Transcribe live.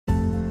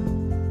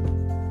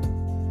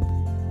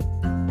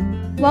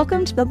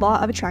Welcome to the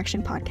Law of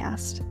Attraction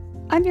podcast.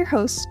 I'm your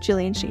host,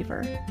 Jillian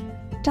Schaefer.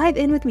 Dive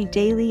in with me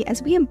daily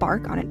as we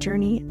embark on a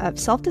journey of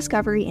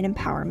self-discovery and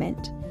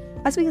empowerment,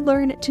 as we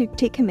learn to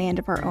take command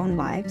of our own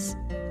lives.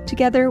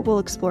 Together, we'll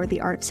explore the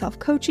art of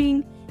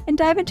self-coaching and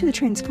dive into the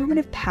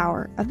transformative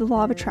power of the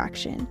Law of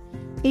Attraction,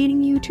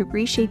 aiding you to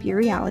reshape your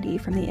reality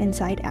from the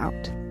inside out.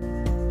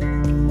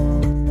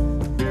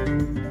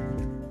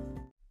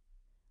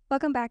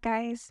 Welcome back,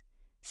 guys.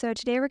 So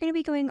today we're going to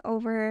be going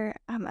over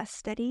a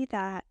study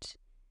that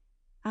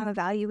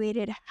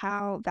evaluated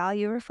how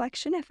value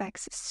reflection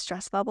affects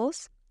stress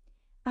levels.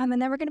 And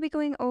then we're going to be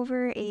going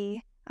over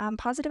a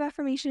positive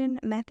affirmation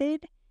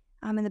method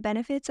and the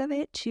benefits of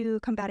it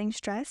to combating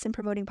stress and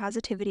promoting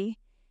positivity.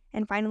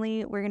 And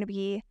finally, we're going to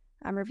be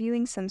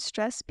reviewing some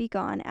stress be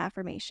gone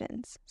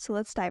affirmations. So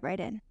let's dive right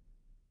in.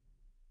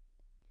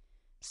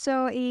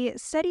 So a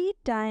study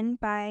done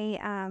by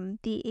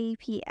the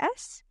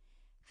APS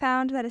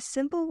found that a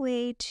simple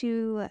way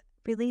to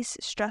release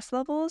stress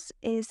levels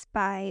is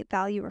by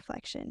value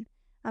reflection.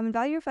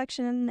 Value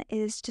reflection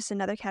is just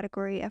another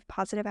category of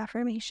positive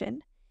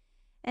affirmation.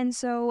 And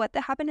so what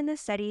happened in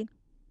this study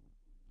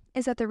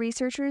is that the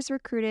researchers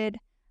recruited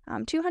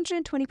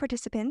 220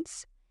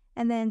 participants,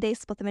 and then they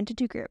split them into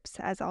two groups,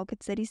 as all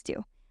good studies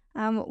do.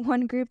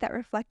 One group that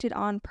reflected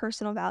on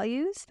personal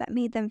values that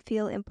made them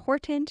feel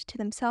important to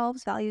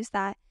themselves, values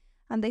that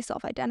they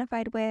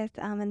self-identified with,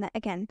 and that,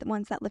 again, the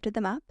ones that lifted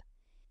them up.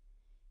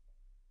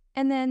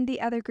 And then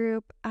the other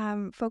group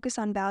focused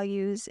on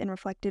values and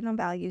reflected on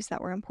values that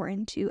were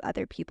important to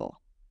other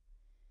people.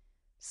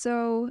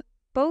 So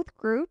both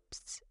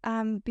groups,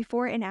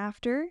 before and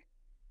after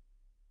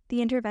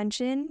the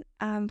intervention,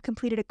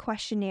 completed a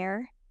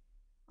questionnaire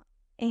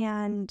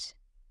and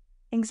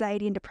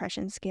anxiety and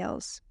depression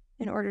scales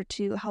in order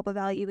to help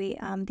evaluate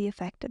the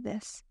effect of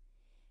this.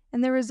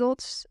 And the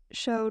results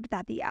showed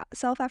that the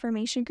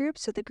self-affirmation group,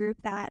 so the group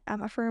that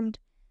affirmed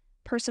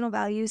personal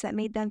values that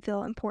made them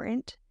feel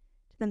important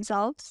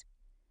themselves.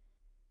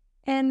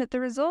 And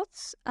the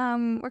results were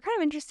kind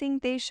of interesting.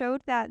 They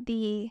showed that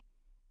the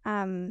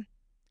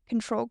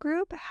control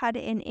group had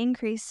an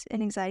increase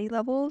in anxiety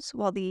levels,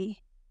 while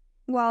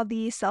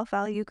the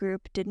self-value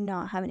group did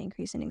not have an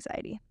increase in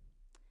anxiety.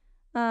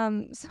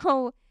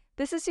 So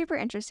this is super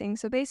interesting.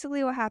 So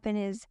basically what happened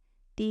is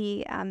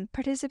the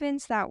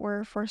participants that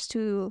were forced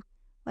to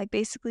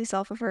basically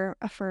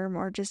self-affirm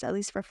or just at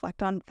least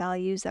reflect on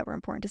values that were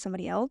important to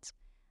somebody else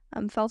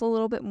felt a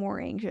little bit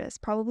more anxious,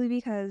 probably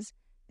because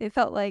they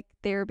felt like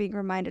they were being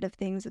reminded of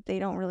things that they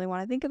don't really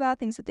want to think about,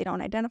 things that they don't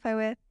identify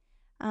with.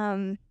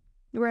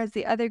 Whereas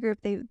the other group,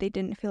 they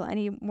didn't feel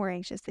any more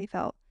anxious. They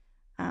felt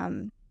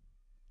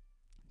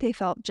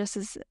just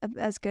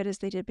as good as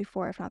they did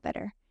before, if not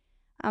better.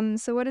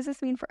 So what does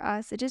this mean for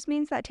us? It just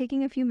means that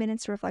taking a few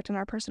minutes to reflect on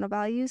our personal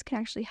values can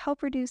actually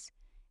help reduce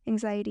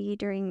anxiety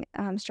during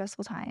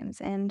stressful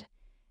times. And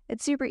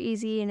it's super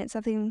easy, and it's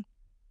something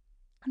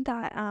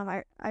that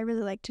I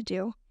really like to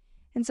do.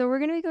 And so we're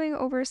going to be going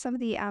over some of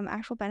the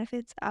actual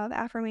benefits of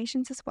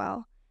affirmations as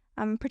well,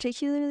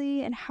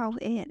 particularly in how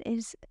it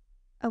is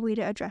a way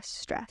to address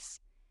stress.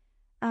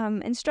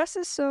 And stress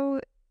is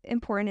so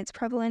important. It's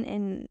prevalent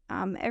in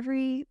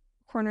every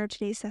corner of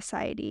today's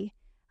society.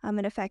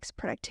 It affects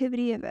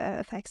productivity, it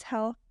affects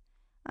health.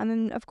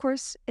 And of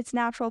course, it's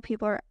natural.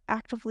 People are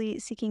actively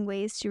seeking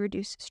ways to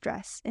reduce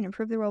stress and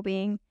improve their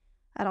well-being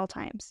at all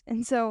times.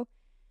 And so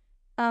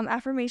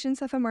affirmations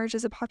have emerged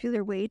as a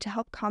popular way to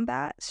help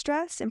combat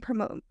stress and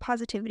promote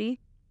positivity.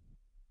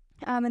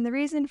 And the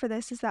reason for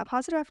this is that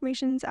positive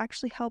affirmations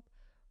actually help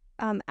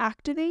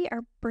activate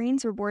our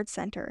brain's reward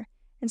center.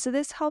 And so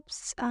this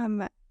helps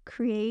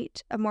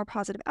create a more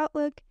positive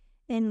outlook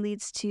and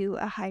leads to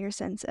a higher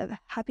sense of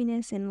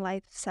happiness and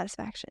life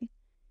satisfaction.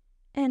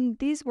 And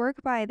these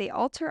they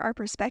alter our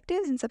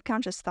perspectives and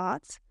subconscious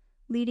thoughts,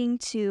 leading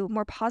to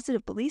more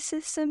positive belief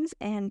systems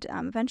and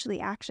eventually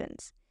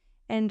actions.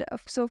 And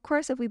so, of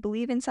course, if we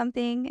believe in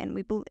something and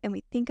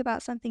we think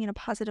about something in a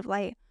positive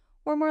light,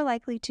 we're more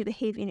likely to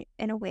behave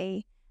in a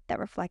way that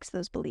reflects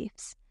those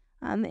beliefs.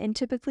 And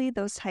typically,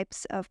 those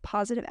types of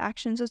positive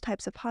actions, those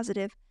types of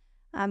positive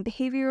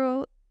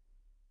behavioral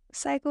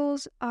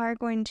cycles are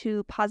going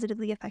to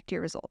positively affect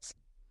your results.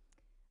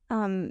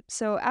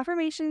 So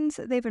affirmations,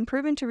 they've been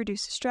proven to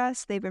reduce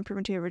stress, they've been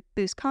proven to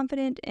boost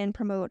confidence and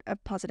promote a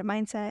positive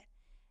mindset,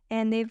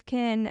 and they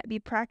can be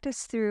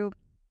practiced through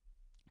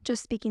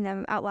just speaking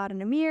them out loud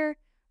in a mirror,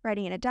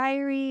 writing in a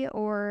diary,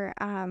 or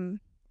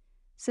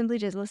simply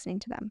just listening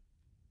to them.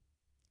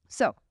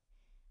 So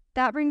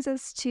that brings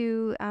us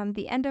to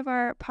the end of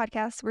our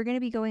podcast. We're going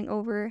to be going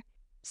over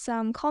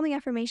some calming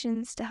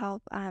affirmations to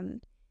help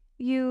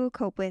you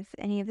cope with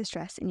any of the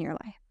stress in your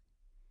life.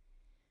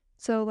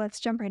 So let's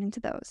jump right into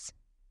those.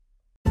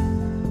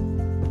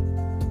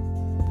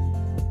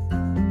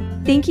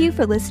 Thank you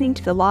for listening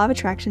to the Law of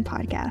Attraction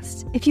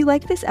podcast. If you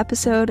like this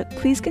episode,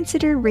 please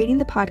consider rating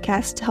the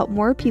podcast to help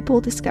more people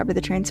discover the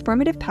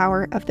transformative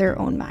power of their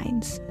own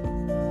minds.